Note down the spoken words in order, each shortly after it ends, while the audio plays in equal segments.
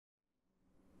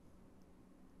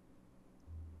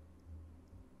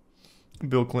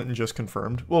Bill Clinton just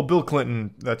confirmed. Well, Bill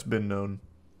Clinton, that's been known.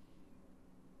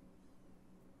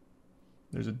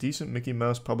 There's a decent Mickey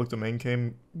Mouse public domain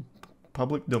game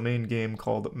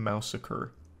called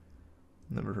MoistCr1tikal.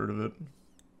 Never heard of it.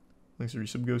 Thanks for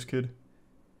resub, Ghost Kid.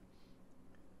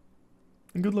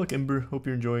 And good luck, Ember. Hope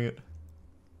you're enjoying it.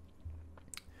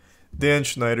 Dan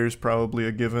Schneider's probably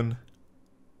a given.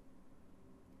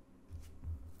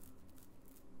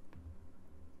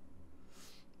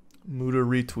 Muda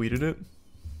retweeted it.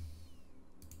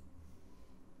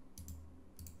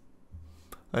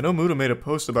 I know Muda made a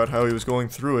post about how he was going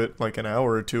through it like an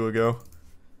hour or two ago.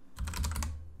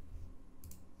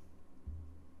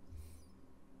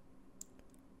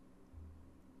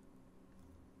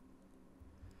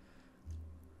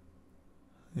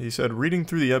 He said, reading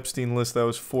through the Epstein list, that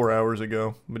was 4 hours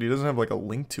ago, but he doesn't have like a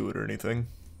link to it or anything.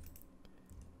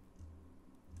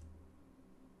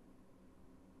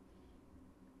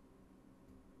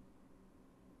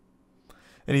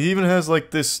 And he even has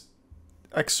like this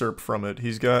excerpt from it.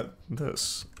 He's got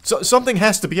this. So something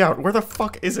has to be out. Where the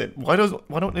fuck is it? Why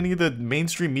don't any of the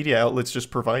mainstream media outlets just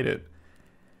provide it?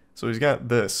 So he's got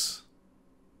this.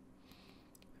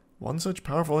 One such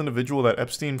powerful individual that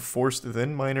Epstein forced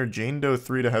then minor Jane Doe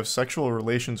 3 to have sexual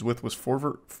relations with was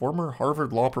former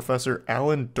Harvard law professor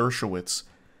Alan Dershowitz,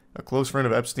 a close friend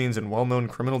of Epstein's and well-known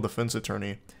criminal defense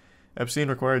attorney. Epstein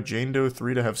required Jane Doe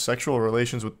 3 to have sexual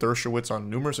relations with Dershowitz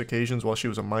on numerous occasions while she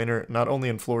was a minor, not only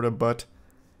in Florida, but...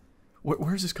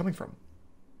 Where is this coming from?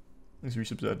 Thanks,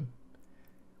 Resub Zed.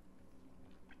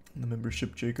 The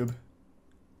membership, Jacob.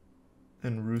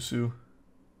 And Rusu.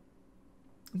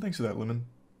 And thanks for that, Lemon.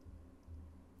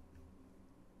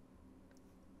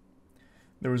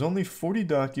 There was only 40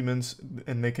 documents,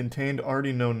 and they contained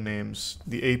already known names.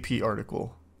 The AP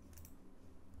article.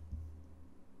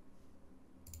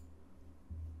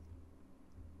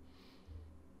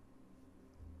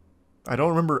 I don't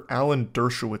remember Alan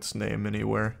Dershowitz's name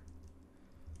anywhere.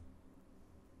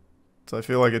 So I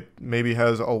feel like it maybe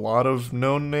has a lot of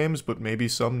known names, but maybe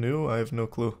some new. I have no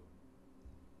clue.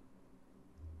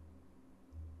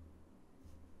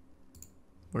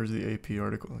 Where's the AP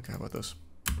article? Okay, how about this?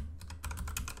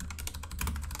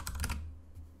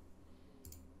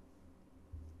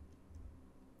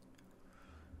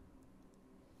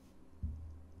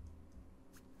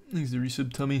 Thanks to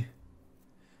Resub Tummy.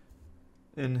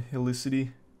 And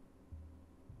Helicity.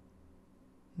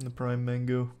 And the Prime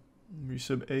Mango.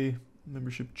 Resub A.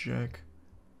 Membership Jack.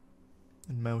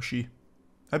 And Maushi.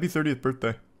 Happy 30th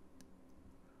birthday.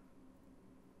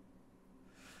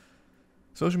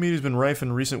 Social media has been rife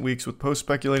in recent weeks with posts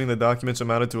speculating the documents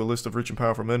amounted to a list of rich and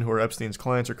powerful men who are Epstein's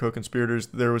clients or co-conspirators.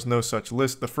 There was no such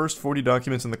list. The first 40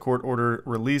 documents in the court order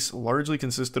release largely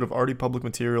consisted of already public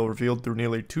material revealed through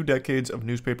nearly 2 decades of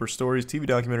newspaper stories, TV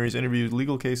documentaries, interviews,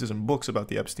 legal cases, and books about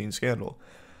the Epstein scandal.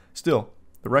 Still,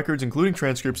 the records, including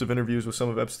transcripts of interviews with some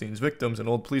of Epstein's victims and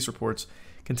old police reports,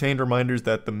 contained reminders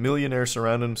that the millionaire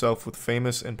surrounded himself with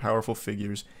famous and powerful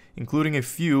figures, including a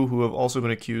few who have also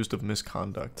been accused of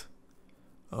misconduct.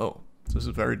 Oh, this is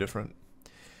very different.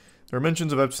 There are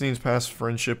mentions of Epstein's past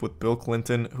friendship with Bill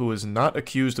Clinton, who is not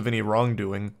accused of any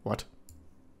wrongdoing. What?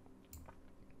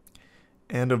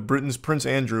 And of Britain's Prince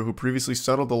Andrew, who previously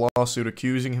settled the lawsuit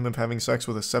accusing him of having sex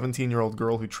with a 17-year-old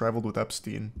girl who traveled with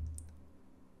Epstein.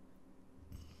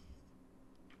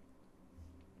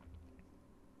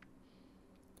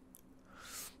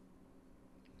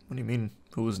 What do you mean?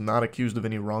 Who was not accused of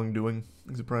any wrongdoing?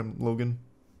 Is it Prime Logan?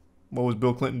 What was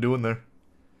Bill Clinton doing there?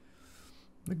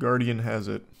 The Guardian has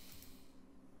it.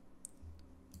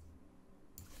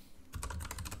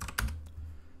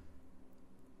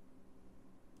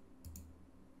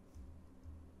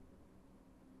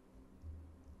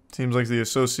 Seems like the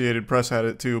Associated Press had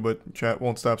it too, but chat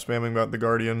won't stop spamming about the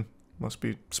Guardian. Must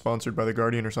be sponsored by the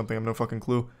Guardian or something. I have no fucking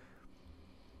clue.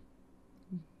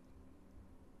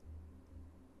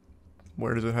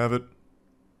 Where does it have it?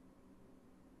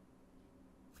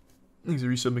 Thanks,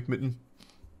 Resub McMitten.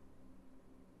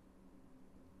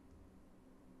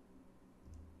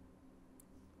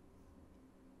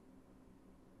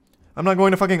 I'm not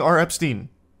going to fucking R. Epstein.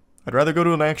 I'd rather go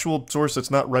to an actual source that's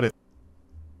not Reddit.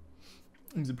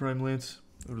 Thanks to Prime Lance.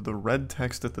 Go to the red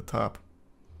text at the top.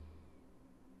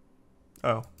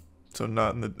 Oh. So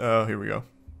not in the... Oh, here we go.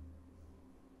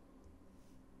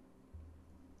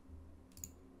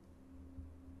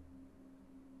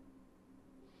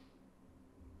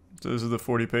 So this is the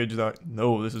 40-page doc...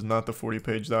 No, this is not the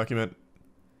 40-page document.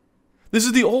 This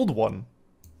is the old one.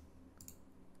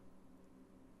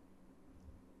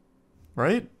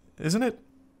 Right? Isn't it?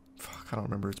 Fuck, I don't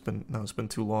remember. It's been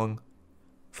too long.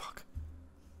 Fuck.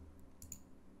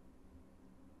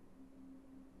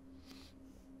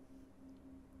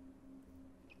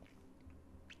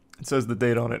 It says the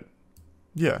date on it.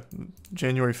 Yeah,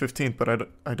 January 15th, but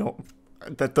I don't,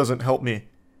 that doesn't help me,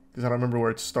 because I don't remember where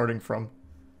it's starting from.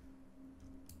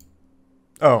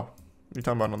 Oh, you're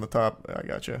talking about on the top. I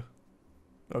gotcha.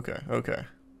 Okay, okay.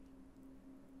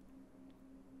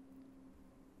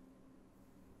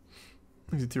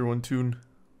 Here's a tier 1 tune.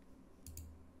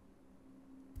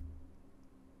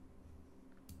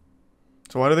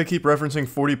 So why do they keep referencing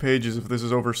 40 pages if this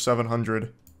is over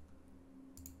 700?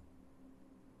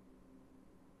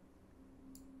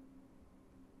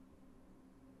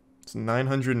 It's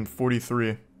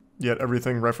 943, yet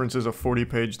everything references a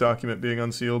 40-page document being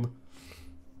unsealed.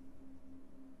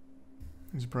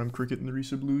 There's a prime cricket in the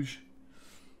Resub Luge.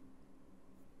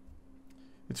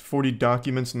 It's 40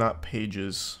 documents, not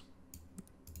pages.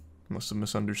 Must have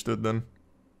misunderstood then.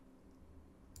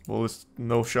 Well, it's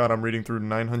no shot I'm reading through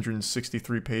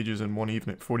 963 pages in one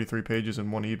evening, 43 pages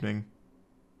in one evening.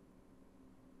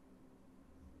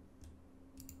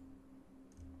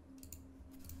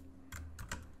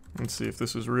 Let's see if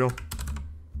this is real.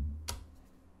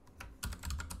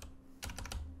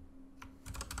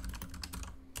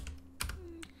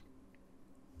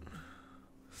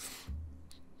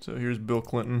 So here's Bill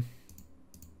Clinton.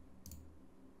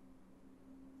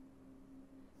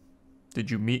 Did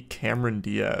you meet Cameron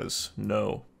Diaz?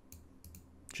 No.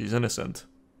 She's innocent.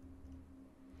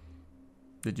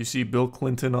 Did you see Bill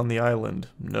Clinton on the island?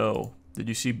 No. Did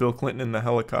you see Bill Clinton in the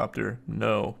helicopter?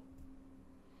 No.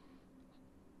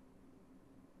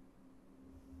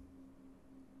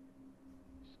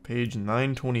 Page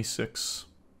 926.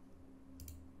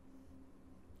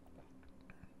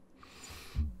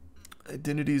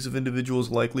 Identities of individuals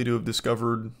likely to have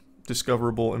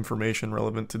discoverable information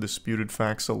relevant to disputed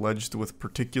facts alleged with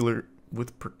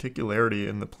particularity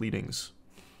in the pleadings.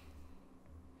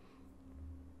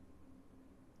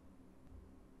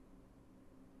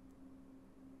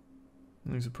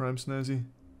 There's a prime snazzy.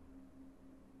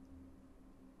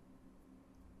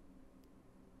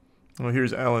 Well,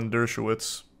 here's Alan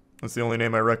Dershowitz. That's the only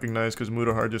name I recognize because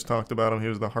Mudahar just talked about him. He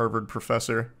was the Harvard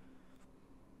professor.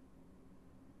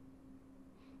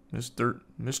 Mr.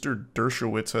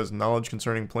 Dershowitz has knowledge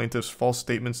concerning plaintiffs' false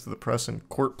statements to the press and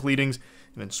court pleadings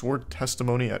and in sworn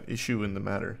testimony at issue in the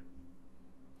matter.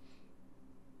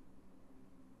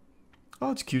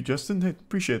 Oh, it's cute, Justin. Hey,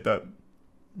 appreciate that.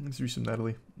 Thanks for some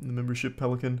Natalie. The membership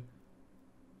Pelican.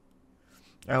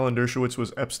 Alan Dershowitz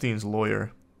was Epstein's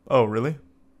lawyer. Oh, really?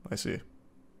 I see.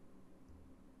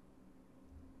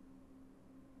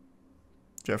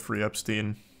 Jeffrey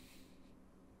Epstein.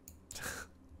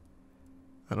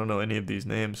 I don't know any of these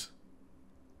names.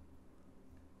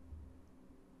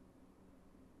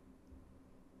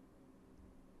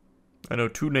 I know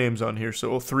 2 names on here,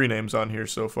 so 3 names on here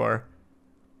so far.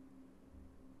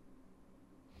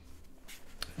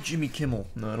 Jimmy Kimmel.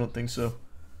 No, I don't think so.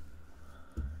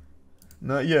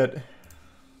 Not yet.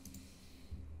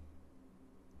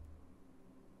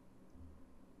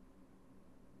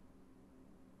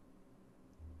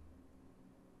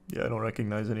 Yeah, I don't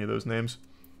recognize any of those names.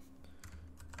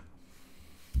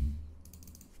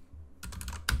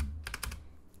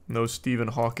 No Stephen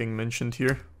Hawking mentioned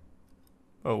here.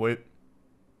 Oh, wait.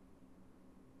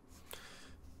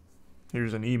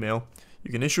 Here's an email.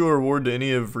 You can issue a reward to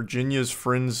any of Virginia's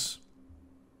friends'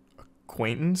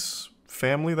 acquaintance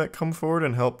family that come forward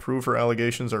and help prove her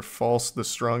allegations are false. The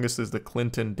strongest is the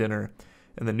Clinton dinner.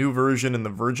 And the new version in the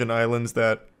Virgin Islands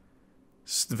that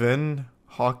Stephen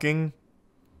Hawking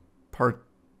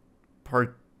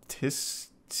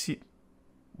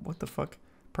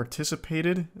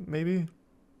participated, maybe?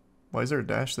 Why is there a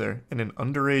dash there? In an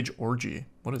underage orgy.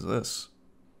 What is this?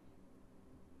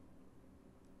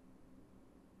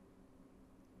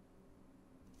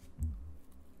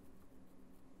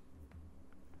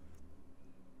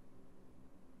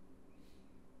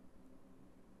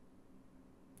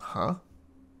 Huh?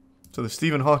 So the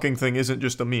Stephen Hawking thing isn't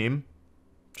just a meme.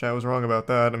 Chat was wrong about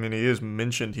that. I mean, he is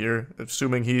mentioned here,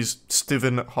 assuming he's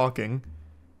Stephen Hawking.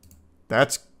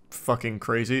 That's fucking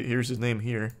crazy. Here's his name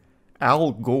here.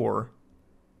 Al Gore.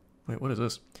 Wait, what is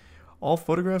this? All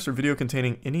photographs or video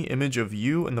containing any image of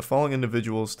you and the following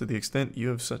individuals to the extent you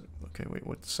have sent... Okay, wait,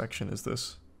 what section is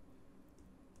this?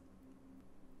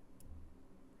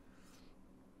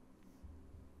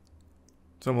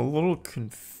 So I'm a little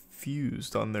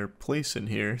confused on their place in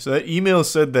here. So that email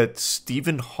said that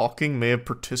Stephen Hawking may have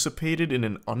participated in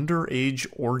an underage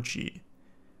orgy.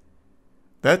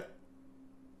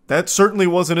 That certainly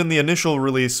wasn't in the initial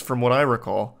release from what I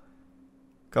recall.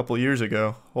 A couple years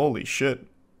ago. Holy shit.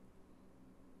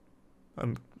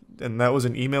 And that was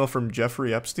an email from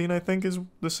Jeffrey Epstein, I think, is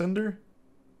the sender?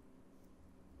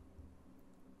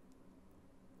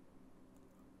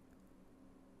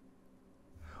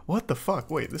 What the fuck?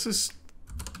 Wait, this is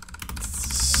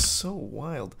so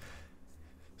wild.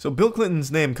 So Bill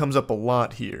Clinton's name comes up a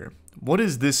lot here. What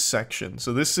is this section?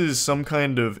 So this is some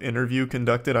kind of interview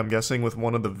conducted, I'm guessing, with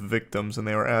one of the victims, and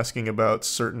they were asking about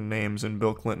certain names, and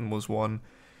Bill Clinton was one.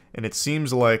 And it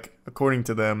seems like, according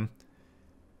to them,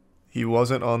 he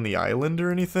wasn't on the island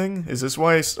or anything? Is this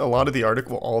why a lot of the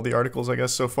article, all the articles, I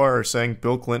guess, so far are saying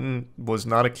Bill Clinton was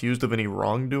not accused of any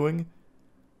wrongdoing?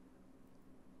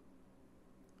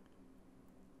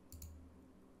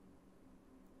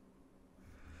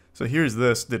 So here's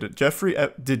this. Did Jeffrey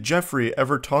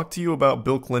ever talk to you about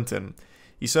Bill Clinton?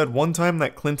 He said one time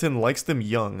that Clinton likes them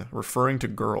young, referring to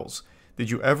girls.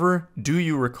 Do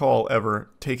you recall ever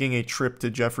taking a trip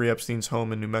to Jeffrey Epstein's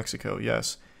home in New Mexico?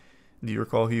 Yes. Do you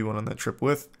recall who you went on that trip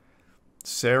with?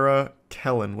 Sarah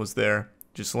Kellen was there.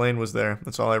 Ghislaine was there.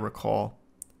 That's all I recall.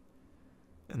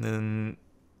 And then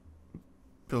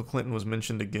Bill Clinton was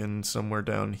mentioned again somewhere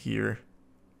down here.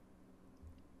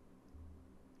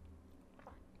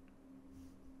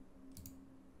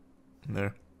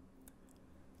 There.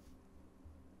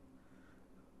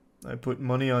 I put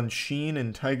money on Sheen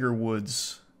and Tiger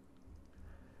Woods.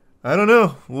 I don't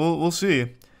know. We'll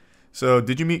see. So,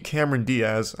 did you meet Cameron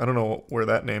Diaz? I don't know where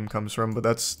that name comes from, but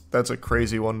that's a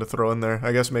crazy one to throw in there.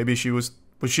 I guess maybe she was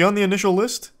she on the initial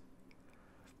list?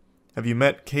 Have you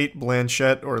met Kate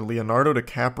Blanchett or Leonardo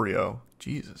DiCaprio?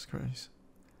 Jesus Christ.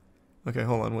 Okay,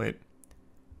 hold on, wait.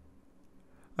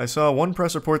 I saw one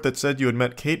press report that said you had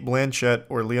met Kate Blanchett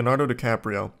or Leonardo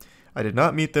DiCaprio. I did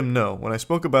not meet them, no. When I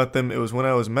spoke about them, it was when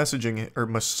I was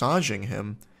massaging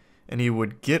him, and he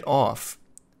would get off.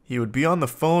 He would be on the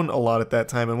phone a lot at that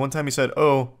time, and one time he said,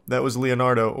 oh, that was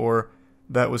Leonardo, or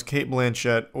that was Kate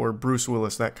Blanchett, or Bruce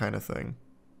Willis, that kind of thing.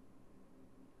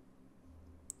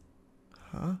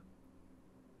 Huh?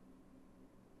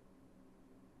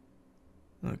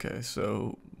 Okay,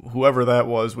 so whoever that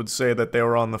was would say that they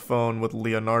were on the phone with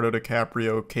Leonardo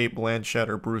DiCaprio, Kate Blanchett,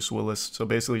 or Bruce Willis. So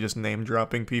basically just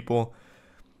name-dropping people.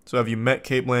 So have you met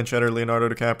Kate Blanchett or Leonardo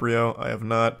DiCaprio? I have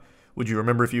not. Would you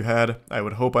remember if you had? I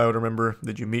would hope I would remember.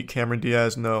 Did you meet Cameron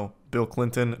Diaz? No. Bill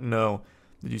Clinton? No.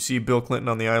 Did you see Bill Clinton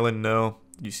on the island? No.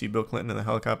 Did you see Bill Clinton in the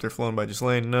helicopter flown by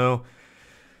Ghislaine? No.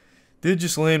 Did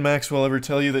Ghislaine Maxwell ever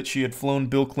tell you that she had flown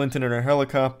Bill Clinton in her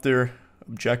helicopter?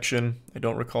 Objection. I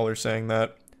don't recall her saying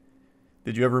that.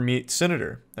 Did you ever meet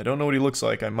Senator? I don't know what he looks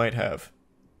like. I might have.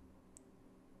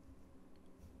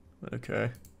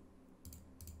 Okay.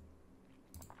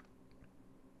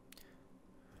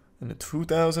 In a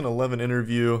 2011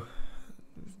 interview,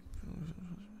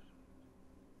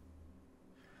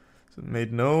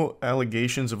 made no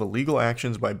allegations of illegal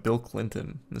actions by Bill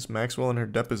Clinton. Ms. Maxwell in her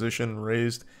deposition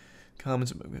raised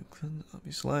comments about Bill Clinton,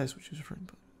 obvious lies, which is referring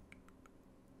to.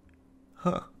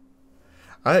 Huh.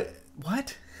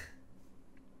 What?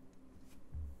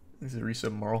 This is a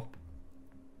reset moral.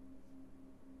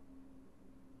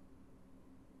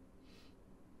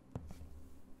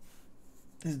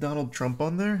 Is Donald Trump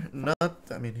on there?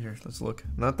 I mean, here, let's look.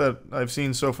 Not that I've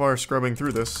seen so far scrubbing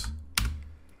through this.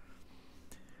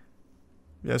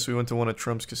 Yes, we went to one of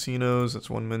Trump's casinos. That's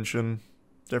one mention.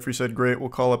 Jeffrey said, great, we'll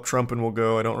call up Trump and we'll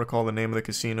go. I don't recall the name of the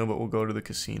casino, but we'll go to the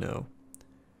casino.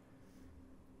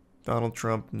 Donald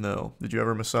Trump, no. Did you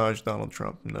ever massage Donald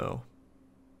Trump? No.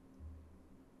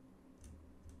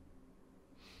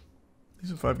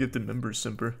 These are 5 gifted members,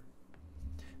 Simper.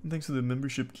 And thanks for the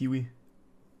membership, Kiwi.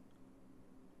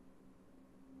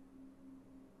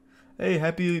 Hey,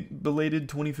 happy belated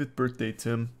 25th birthday,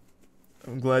 Tim.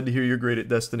 I'm glad to hear you're great at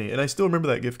Destiny. And I still remember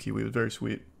that gift, Kiwi. It was very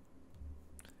sweet.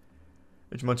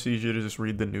 It's much easier to just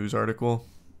read the news article.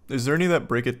 Is there any that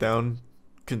break it down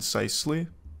concisely?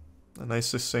 A nice,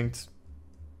 succinct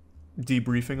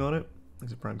debriefing on it?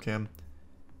 Thanks to Prime Cam.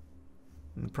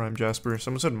 And Prime Jasper.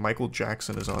 Someone said Michael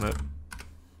Jackson is on it.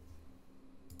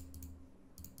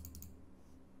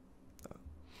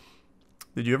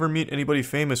 Did you ever meet anybody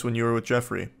famous when you were with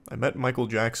Jeffrey? I met Michael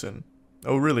Jackson.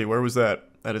 Oh really? Where was that?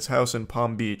 At his house in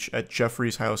Palm Beach. At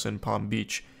Jeffrey's house in Palm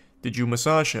Beach. Did you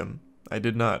massage him? I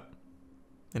did not.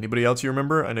 Anybody else you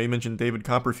remember? I know you mentioned David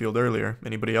Copperfield earlier.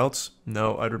 Anybody else?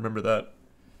 No, I'd remember that.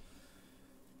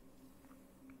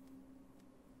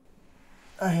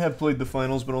 I have played the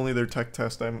finals, but only their tech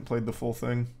test. I haven't played the full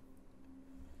thing.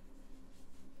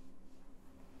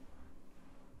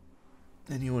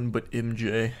 Anyone but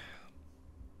MJ.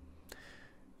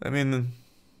 I mean,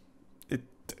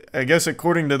 I guess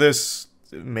according to this,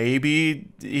 maybe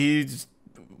he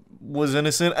was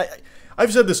innocent.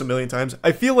 I've said this a million times.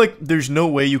 I feel like there's no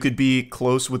way you could be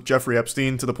close with Jeffrey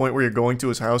Epstein to the point where you're going to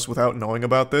his house without knowing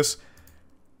about this.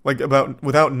 Like,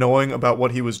 without knowing about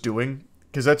what he was doing.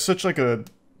 Because that's such like a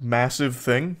massive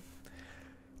thing.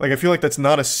 Like, I feel like that's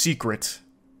not a secret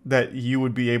that you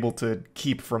would be able to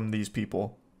keep from these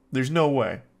people. There's no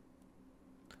way.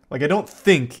 Like, I don't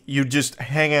think you just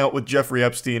hang out with Jeffrey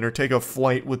Epstein or take a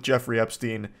flight with Jeffrey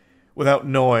Epstein without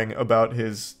knowing about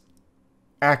his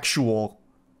actual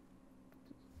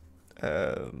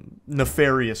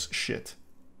nefarious shit.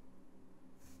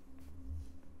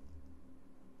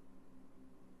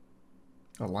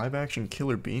 A live-action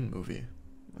Killer Bean movie.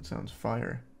 That sounds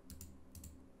fire.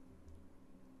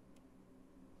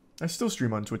 I still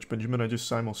stream on Twitch, Benjamin. I just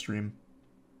simul-stream.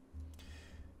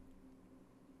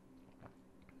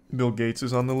 Bill Gates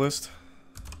is on the list.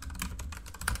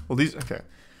 Well, these... Okay.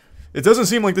 It doesn't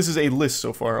seem like this is a list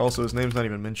so far. Also, his name's not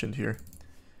even mentioned here.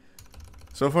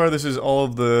 So far, this is all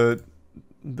of the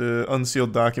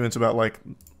unsealed documents about, like,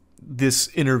 this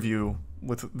interview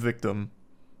with victim.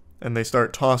 And they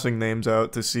start tossing names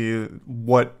out to see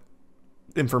what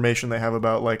information they have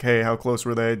about, like, hey, how close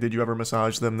were they? Did you ever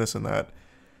massage them? This and that.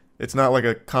 It's not like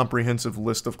a comprehensive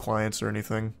list of clients or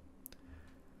anything.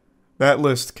 That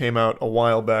list came out a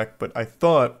while back, but I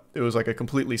thought it was like a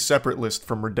completely separate list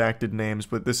from redacted names,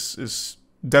 but this is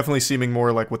definitely seeming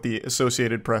more like what the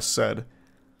Associated Press said.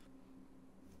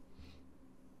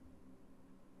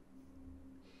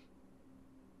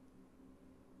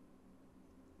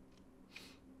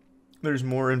 There's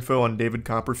more info on David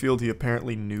Copperfield he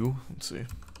apparently knew. Let's see.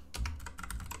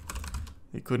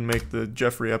 He couldn't make the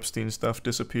Jeffrey Epstein stuff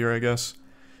disappear, I guess.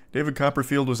 David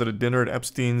Copperfield was at a dinner at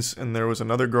Epstein's, and there was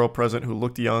another girl present who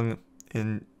looked young,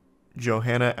 and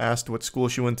Johanna asked what school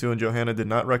she went to, and Johanna did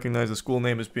not recognize the school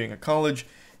name as being a college,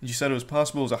 and she said it was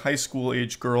possible it was a high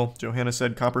school-age girl. Johanna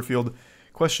said Copperfield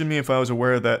questioned me if I was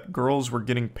aware that girls were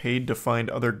getting paid to find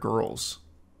other girls.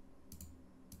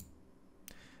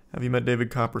 Have you met David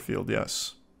Copperfield?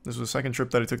 Yes. This was the second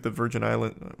trip that I took to the Virgin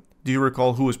Islands. Do you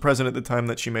recall who was present at the time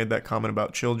that she made that comment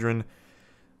about children?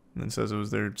 And then says it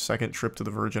was their second trip to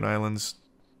the Virgin Islands.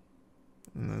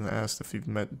 And then asked if you've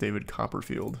met David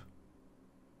Copperfield.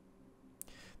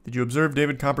 Did you observe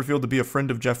David Copperfield to be a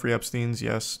friend of Jeffrey Epstein's?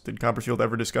 Yes. Did Copperfield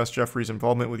ever discuss Jeffrey's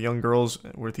involvement with young girls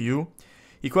with you?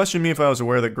 He questioned me if I was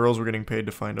aware that girls were getting paid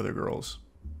to find other girls.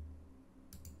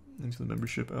 Thanks for the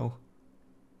membership, L.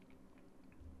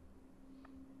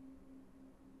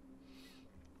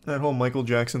 That whole Michael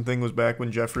Jackson thing was back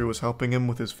when Jeffrey was helping him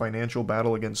with his financial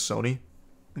battle against Sony.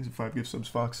 Thanks for 5 gift subs,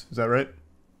 Fox. Is that right?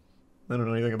 I don't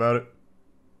know anything about it.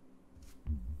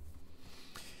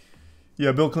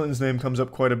 Yeah, Bill Clinton's name comes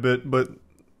up quite a bit, but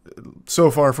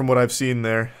so far from what I've seen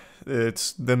there,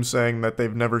 it's them saying that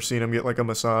they've never seen him get like a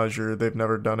massage or they've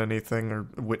never done anything or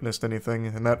witnessed anything.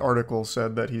 And that article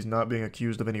said that he's not being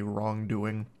accused of any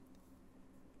wrongdoing.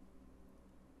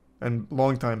 And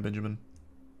long time, Benjamin.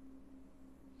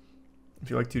 If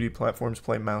you like 2D platforms,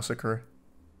 play MoistCr1tikal.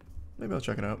 Maybe I'll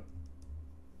check it out.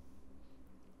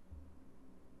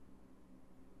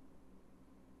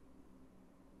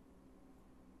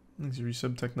 Thanks,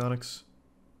 Resub Technonics.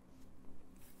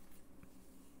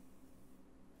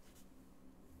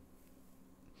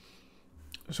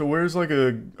 So where's like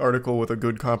a article with a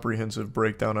good comprehensive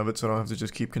breakdown of it so I don't have to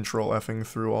just keep control F'ing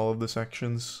through all of the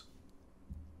sections?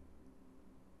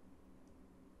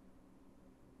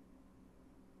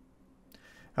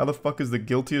 How the fuck is the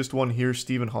guiltiest one here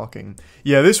Stephen Hawking?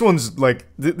 Yeah, this one's like,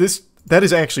 that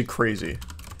is actually crazy.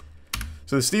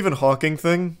 So the Stephen Hawking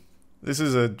thing, this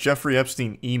is a Jeffrey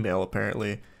Epstein email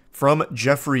apparently, from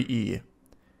Jeffrey E.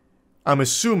 I'm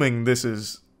assuming this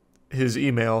is his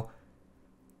email,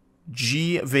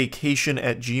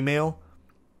 gvacation@gmail.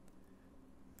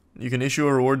 You can issue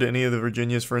a reward to any of the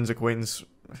Virginia's friends, acquaintance.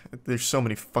 There's so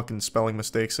many fucking spelling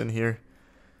mistakes in here.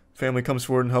 Family comes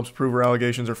forward and helps prove her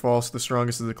allegations are false. The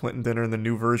strongest is the Clinton dinner and the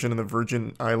new version of the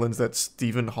Virgin Islands that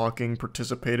Stephen Hawking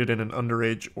participated in an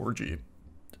underage orgy.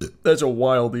 That's a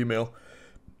wild email.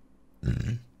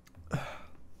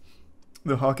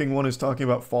 The Hawking one is talking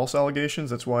about false allegations.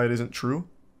 That's why it isn't true.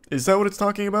 Is that what it's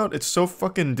talking about? It's so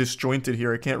fucking disjointed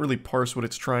here. I can't really parse what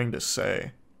it's trying to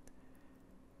say.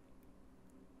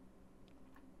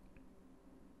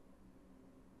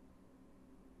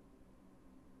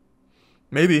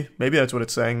 Maybe that's what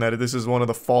it's saying, that this is one of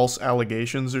the false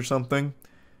allegations or something.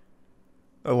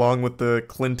 Along with the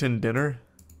Clinton dinner.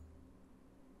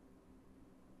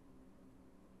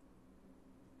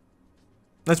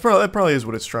 That probably is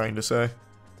what it's trying to say.